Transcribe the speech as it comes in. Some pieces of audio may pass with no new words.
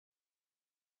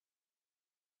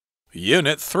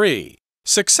Unit 3.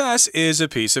 Success is a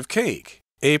piece of cake.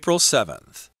 April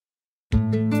 7th.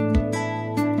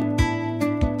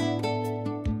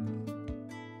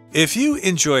 If you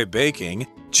enjoy baking,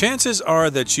 chances are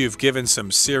that you've given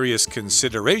some serious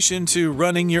consideration to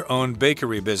running your own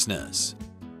bakery business.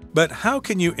 But how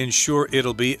can you ensure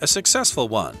it'll be a successful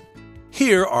one?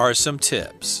 Here are some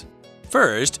tips.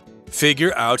 First,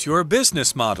 figure out your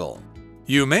business model.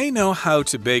 You may know how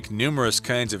to bake numerous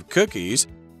kinds of cookies,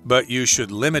 but you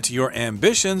should limit your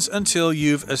ambitions until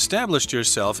you've established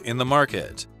yourself in the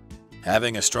market.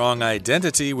 Having a strong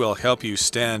identity will help you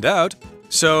stand out,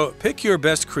 so pick your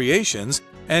best creations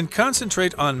and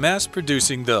concentrate on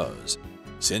mass-producing those.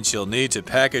 Since you'll need to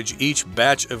package each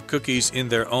batch of cookies in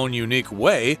their own unique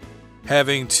way,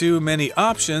 having too many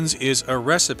options is a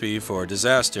recipe for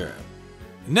disaster.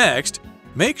 Next,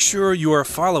 make sure you are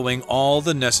following all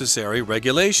the necessary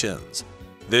regulations.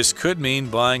 This could mean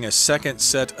buying a second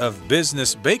set of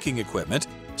business baking equipment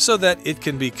so that it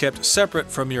can be kept separate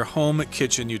from your home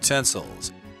kitchen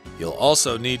utensils. You'll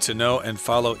also need to know and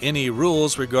follow any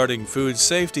rules regarding food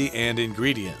safety and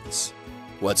ingredients.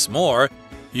 What's more,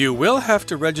 you will have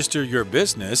to register your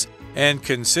business and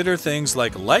consider things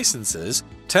like licenses,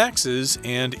 taxes,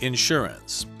 and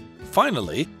insurance.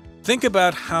 Finally, think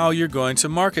about how you're going to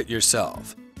market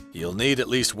yourself. You'll need at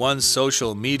least one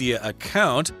social media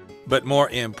account, but more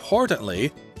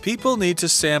importantly, people need to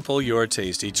sample your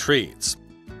tasty treats.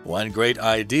 One great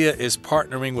idea is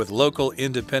partnering with local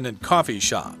independent coffee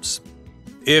shops.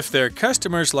 If their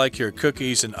customers like your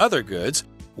cookies and other goods,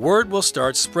 word will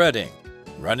start spreading.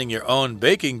 Running your own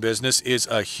baking business is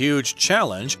a huge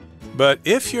challenge, but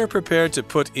if you're prepared to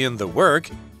put in the work,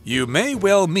 you may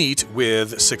well meet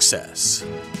with success.